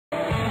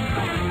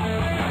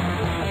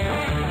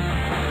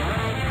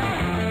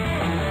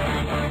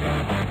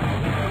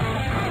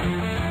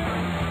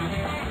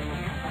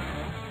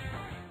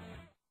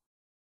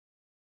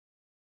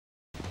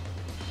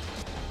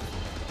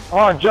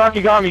Oh, John,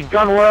 you got me.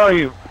 Gun, where are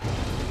you?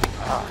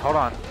 Hold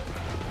on.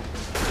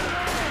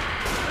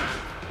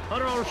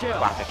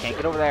 Fuck, I can't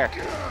get over there.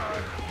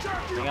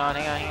 Hang on.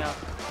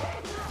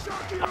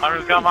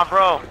 Hunter's got my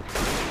bro.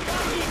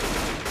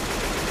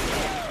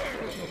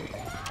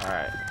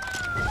 Alright.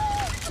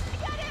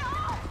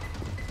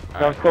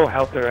 Don't go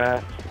help their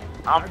ass.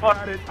 I'm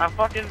fucking.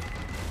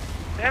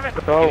 Damn it.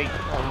 Go.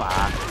 Come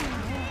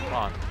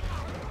on.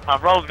 My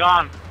bro's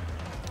gone.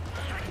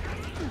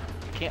 You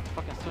can't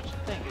fucking switch the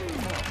thing.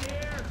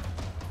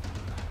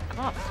 Come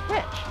on,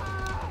 switch.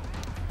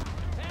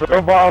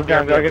 Throw ball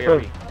down. Gotta get BRB.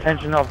 those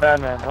tension off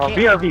Batman. Oh,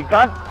 BRB.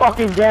 God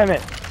fucking damn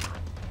it.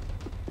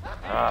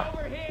 Bye.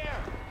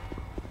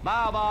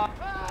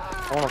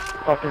 I wanna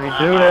fucking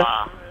redo this.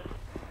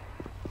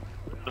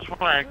 This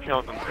one I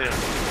killed him too.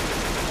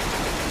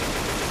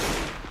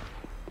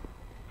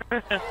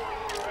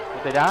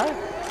 Did they die?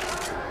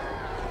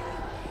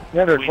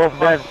 Yeah, they're both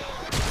dead.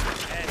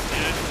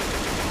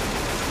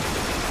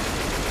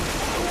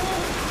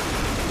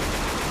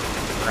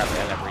 Crap, I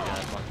gotta redo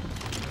this one.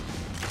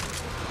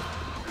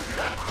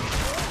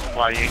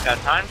 Why, you ain't got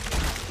time?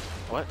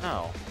 What?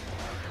 No.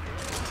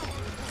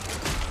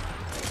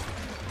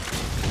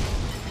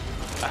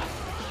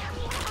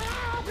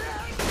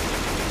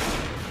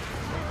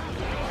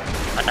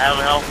 I have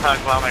a health pack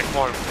by my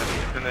corpse and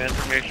it's in the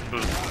information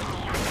booth.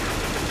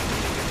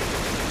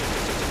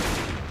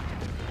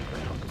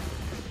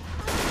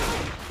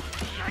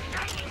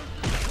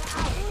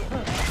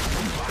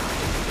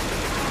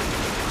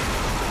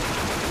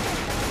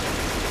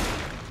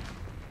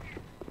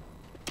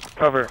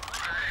 Cover.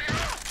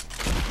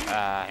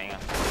 Hang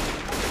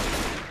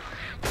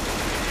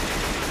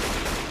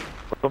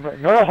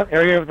on. No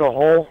area of the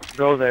hole.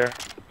 Go there.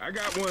 I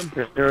got one.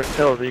 There's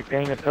pills. Are you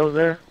paying the pills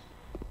there?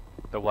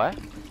 The what?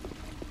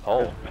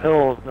 Oh. There's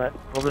pills that.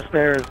 Well, the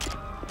stairs.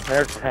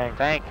 There's tank.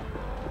 Thank.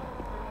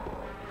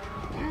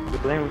 You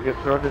think we could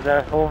throw this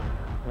asshole?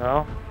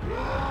 No?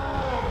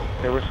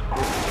 There was...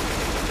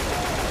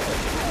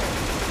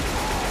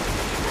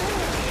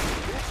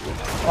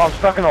 Oh, I'm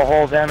stuck in a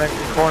hole, damn it.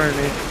 You cornered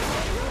me.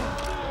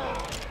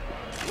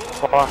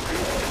 Fuck.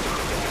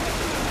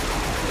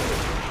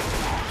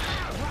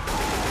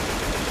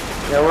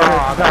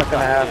 Yeah, it's not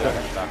gonna happen.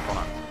 Hold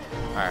on.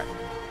 Alright.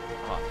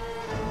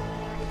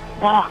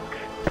 Fuck!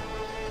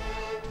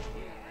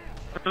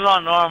 This is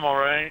not normal,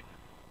 right?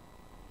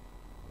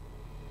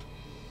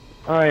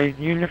 Alright,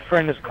 you and your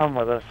friend just come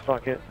with us,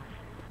 fuck it.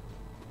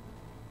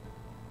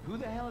 Who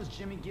the hell is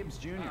Jimmy Gibbs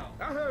Jr.?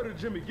 I heard of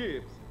Jimmy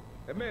Gibbs.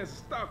 That man's a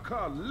stock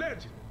car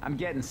legend. I'm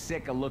getting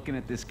sick of looking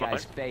at this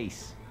guy's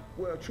face.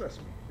 Well,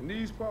 trust me, in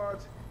these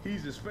parts,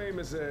 he's as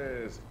famous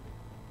as...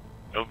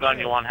 No gun,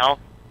 you want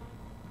help?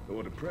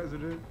 Or the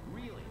president.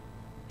 Really?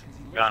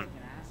 Gun.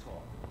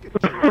 Get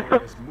your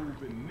ass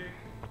moving, Nick.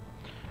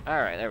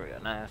 Alright, there we go.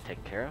 Now that's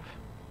taken care of.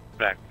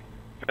 Back.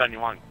 Gun, you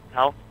want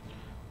help?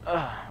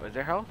 Was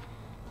there health?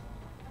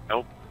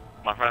 Nope.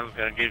 My friend's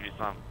gonna give you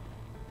some.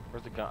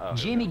 Where's the gun? Oh,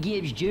 Jimmy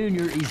Gibbs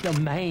Jr. is the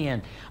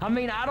man. I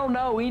mean, I don't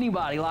know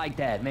anybody like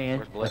that, man.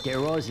 Where's Blitz? But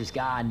there was this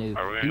guy I knew.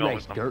 Are we gonna He go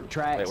raced with dirt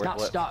tracks, Wait, where's not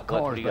Blitz? stock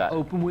Blitz, what cars, do you but got?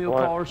 open wheel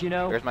What? cars, you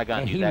know? Where's my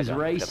gun? And Use he that was gun.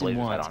 Got racing laser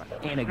sight once. on it.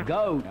 And a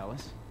goat.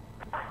 Ellis,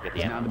 Get the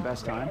it's not ammo. the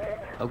best time.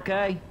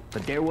 Okay,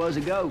 but there was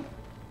a goat.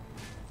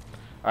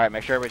 Alright,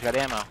 make sure everybody's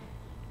got ammo.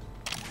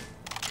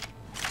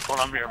 Hold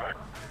on, be right back.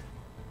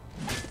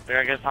 I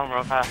gotta get something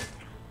real fast.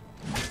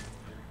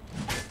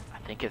 I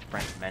think his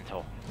friend's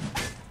mental.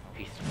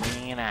 He's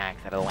swinging an axe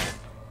at a lamp.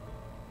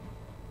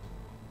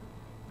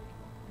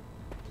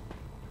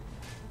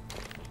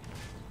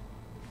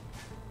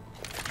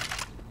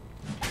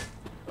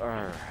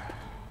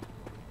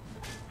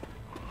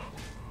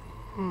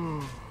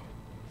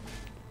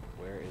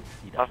 Where is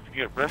he? Have to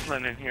get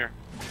wrestling in here.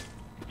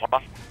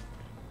 Boss.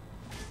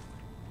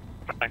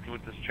 Back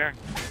with this chair.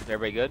 Is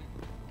everybody good?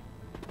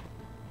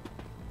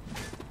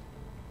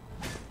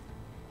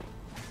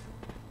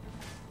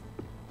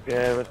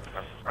 Yeah, but...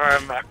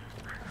 Alright, I'm back.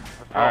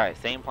 Alright,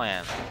 same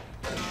plan.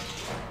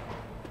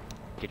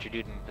 Get your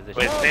dude in position.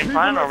 Wait, same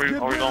plan or are we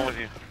going with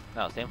you?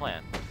 No, same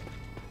plan.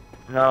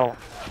 No.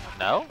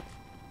 No?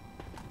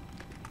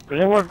 It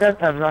didn't work that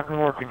time, it's not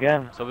gonna work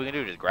again. So what we can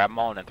do, just grab them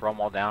all and then throw them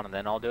all down and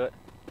then I'll do it?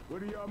 What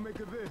do y'all make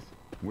of this?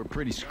 We're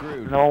pretty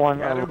screwed. No one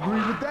Gotta ever...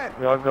 agree with that.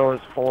 We all go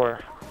as 4.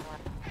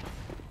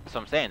 So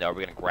I'm saying though, are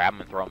we gonna grab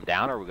them and throw them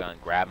down or are we gonna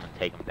grab them and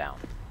take them down?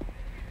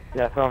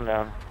 Yeah, throw them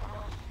down.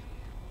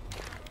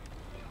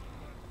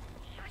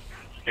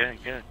 Get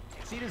it.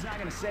 Cedar's not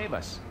gonna save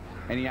us.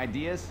 Any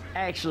ideas?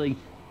 Actually,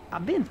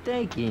 I've been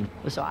thinking,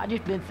 so I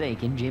just been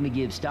thinking Jimmy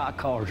Gibbs stock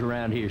cars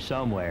around here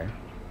somewhere.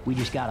 We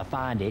just gotta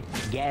find it,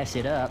 gas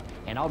it up,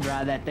 and I'll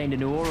drive that thing to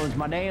New Orleans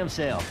my damn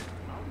self.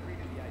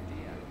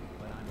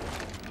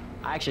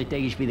 I actually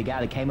think you should be the guy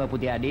that came up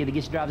with the idea that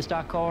gets to drive the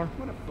stock car.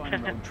 What a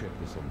fun road trip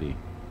this'll be.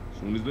 As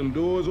soon as them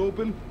doors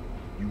open,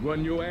 you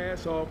run your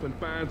ass off and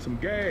find some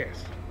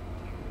gas.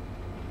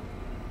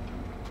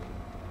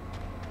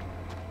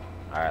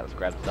 Alright, let's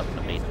grab stuff from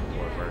the basement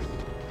floor first.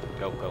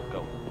 Go.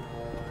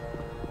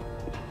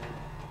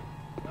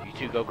 You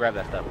two go grab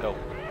that stuff, go.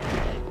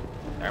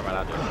 Never mind,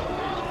 I'll do it.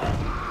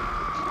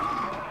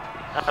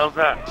 How's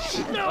that?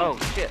 Oh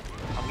shit,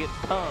 I'm getting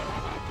tongue.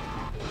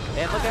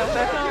 And look out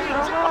that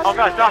tongue. Oh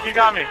god, Doc, you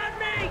got me.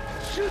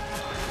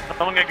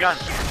 Someone get guns.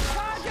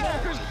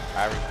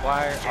 I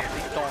require a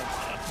storm.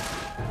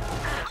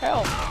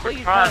 Help,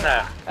 please. Trying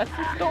that. That's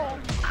the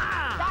storm.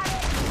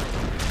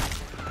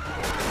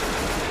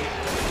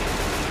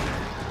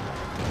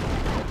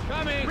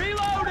 Coming.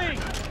 Reloading.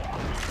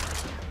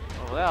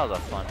 Oh, that was a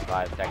fun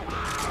 5 seconds.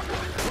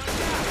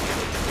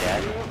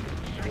 Dead.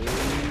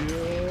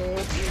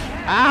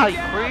 Ow, you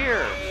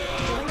queer!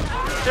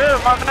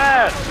 Dude, my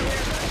man!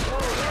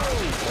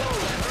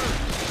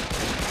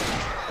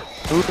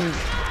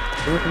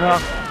 Who's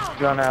knocked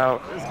gun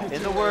out?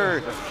 In the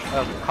words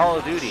of Call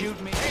of Duty,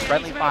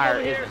 friendly fire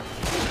isn't.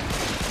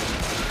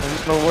 In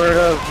the word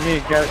of me,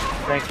 guys.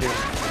 Thank you.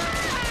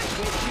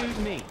 Shoot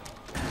me.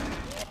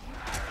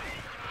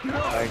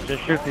 Alright,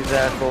 just shoot these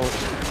assholes.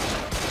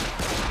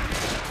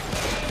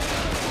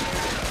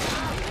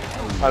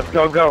 Let's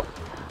go.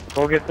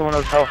 Go get one of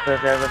those health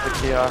packs that have the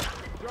kiosk.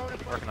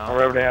 Working Or on it.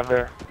 whatever they have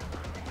there.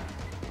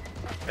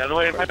 The other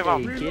way to fight them out.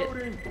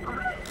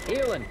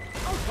 Healing.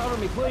 Cover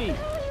me, please.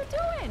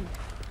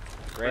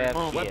 Grab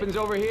kit. Weapons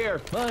over here.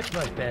 Much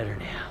better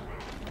now.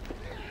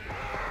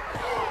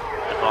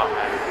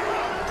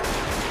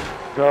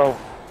 Go.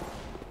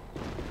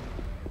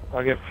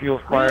 I'll get fuel,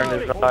 fire, and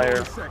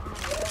desire.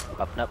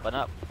 Up and up and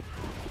up.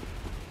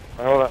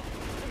 Hold up.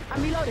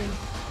 I'm reloading.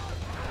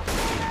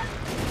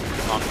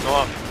 Come on, go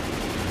up.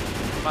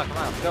 Come on,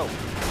 let's go.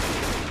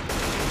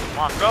 Come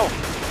on, go.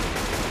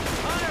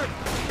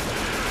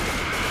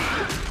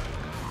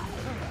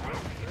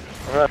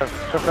 Alright,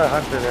 took that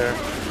hunter there.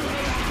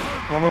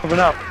 We're moving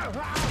up.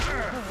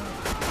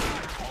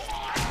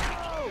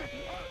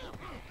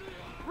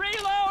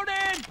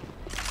 Reloading.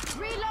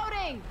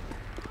 Reloading.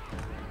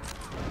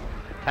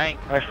 Tank.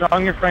 Alright,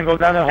 Strong, your friend, go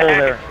down that hole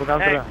there. Go down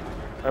to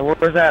the... Alright,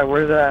 where's that?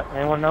 Where's that?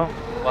 Anyone know?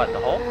 What, the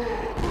hole?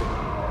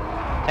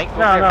 Tank over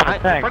No, there no, the behind,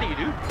 in tank. front of you,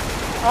 dude.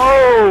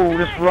 Oh!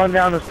 Just run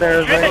down the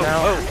stairs right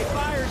now. Oh.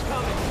 Fire's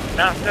coming.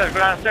 Downstairs, go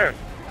downstairs.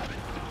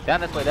 Down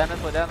this way, down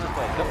this way, down this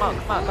way. Come on.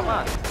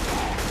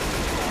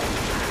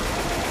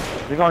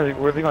 Where's he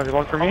going? Where's he going? Is he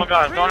going for me? Oh my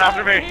god, going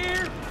after me.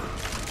 Here.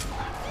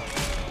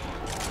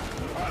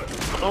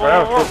 Alright,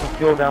 I'll put some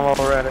fuel down while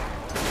we're at it.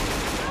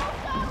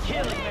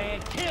 Kill it, man.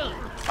 Kill it.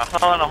 I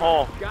fell in a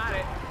hole. Got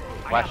it.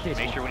 Watch,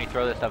 make sure when you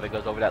throw this stuff, it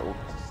goes over that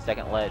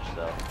second ledge,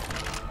 so.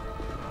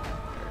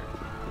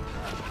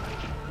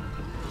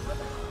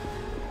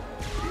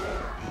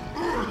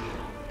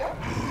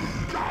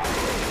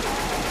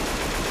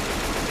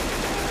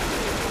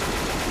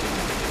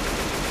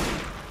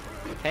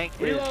 Tank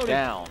is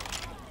down.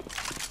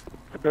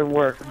 Good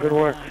work. Good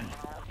work.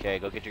 Okay,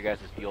 go get your guys'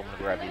 fuel. I'm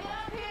gonna grab these ones.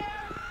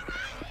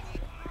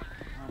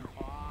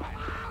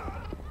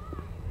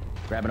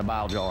 Grabbing a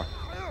bile jar.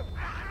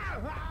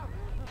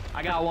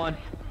 I got one.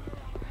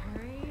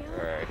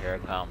 Alright, here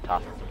I come,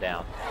 tossing some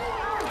down.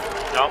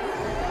 Nope.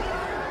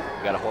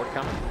 You got a horde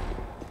coming?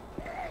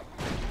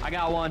 I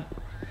got one.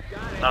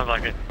 Sounds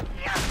like it.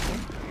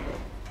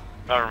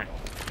 Cover me.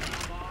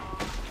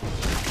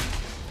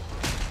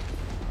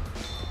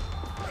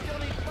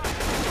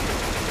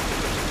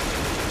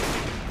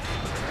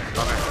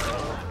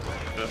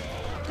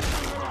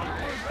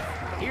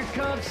 Here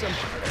comes some.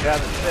 Grab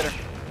the spitter.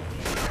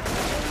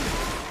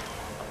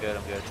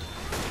 I'm good.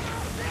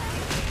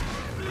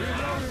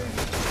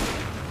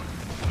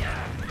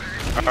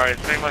 Alright,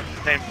 it's pretty much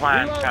the same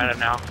plan, kind of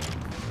now.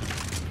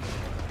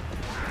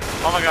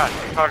 Oh my god,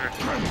 Carter.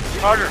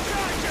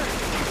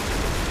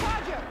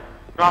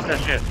 Drop that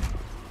shit.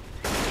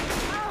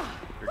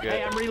 You're good.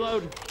 Hey, I'm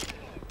reloading.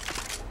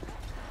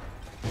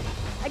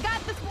 I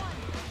got this one.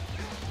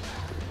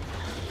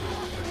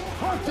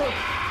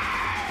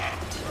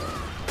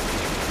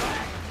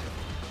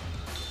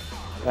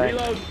 Thanks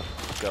Reload.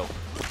 Go.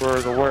 for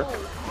the work.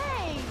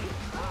 Hey.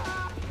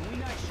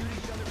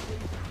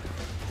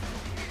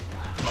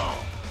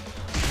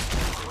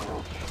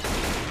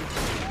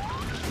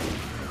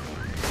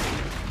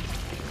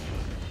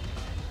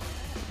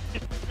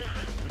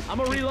 I'm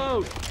gonna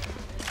reload.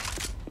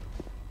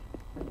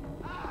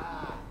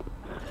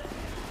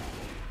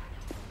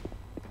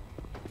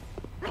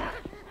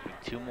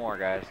 Two more,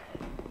 guys.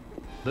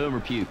 Boomer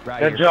puke, right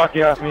Get here.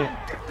 jockey off me.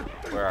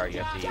 Where are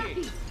you? I see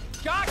you.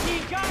 Jockey.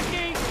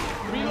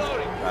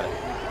 Reloading. Got it.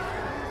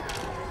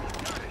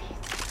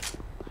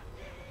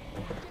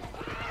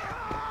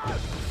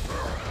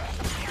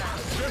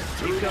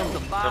 Here comes the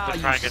fire, just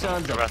you trying to get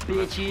sons the of rest of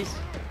it. bitches.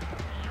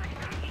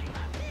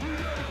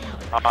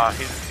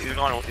 He's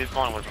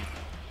going with him.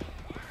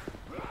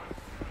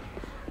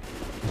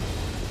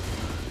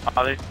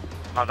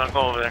 Don't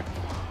go over there.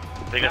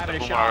 They got the Grabbing a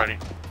boom shot. already.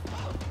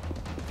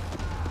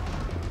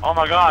 Oh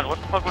my god, what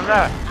the fuck was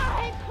that?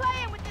 I ain't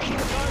playing with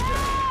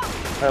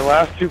this. Alright,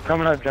 last two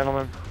coming up,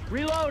 gentlemen.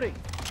 Reloading.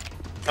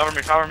 Cover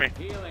me.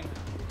 Healing.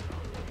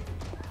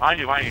 Behind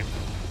you.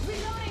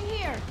 Reloading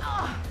here.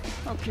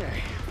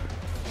 Okay.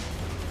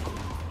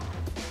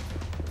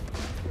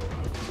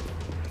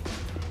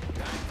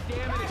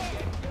 Damn it.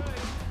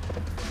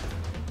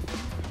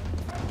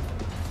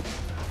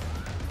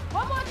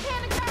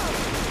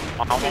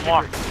 One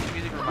more.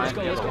 Music reminds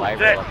me of the go. live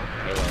Sit. roll from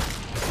Halo.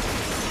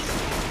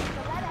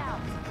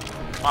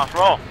 Come on,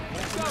 roll.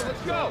 Let's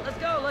go. Let's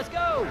go. Let's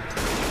go.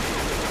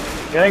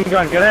 Get in,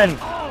 gun, get in.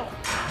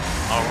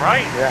 All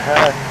right.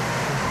 Yeah.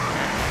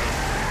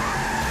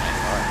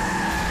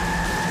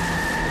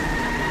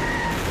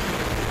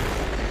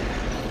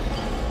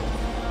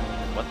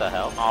 What the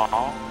hell?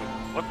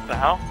 What the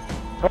hell?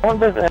 Someone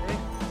does A. Is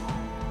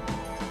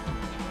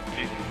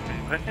he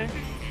clicking?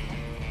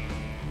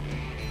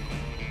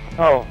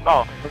 Oh.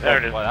 Oh, there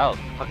it is. Well, that was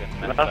fucking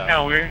messed That's up. kind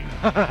of weird.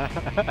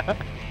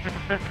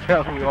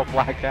 Yeah, we all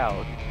blacked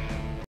out.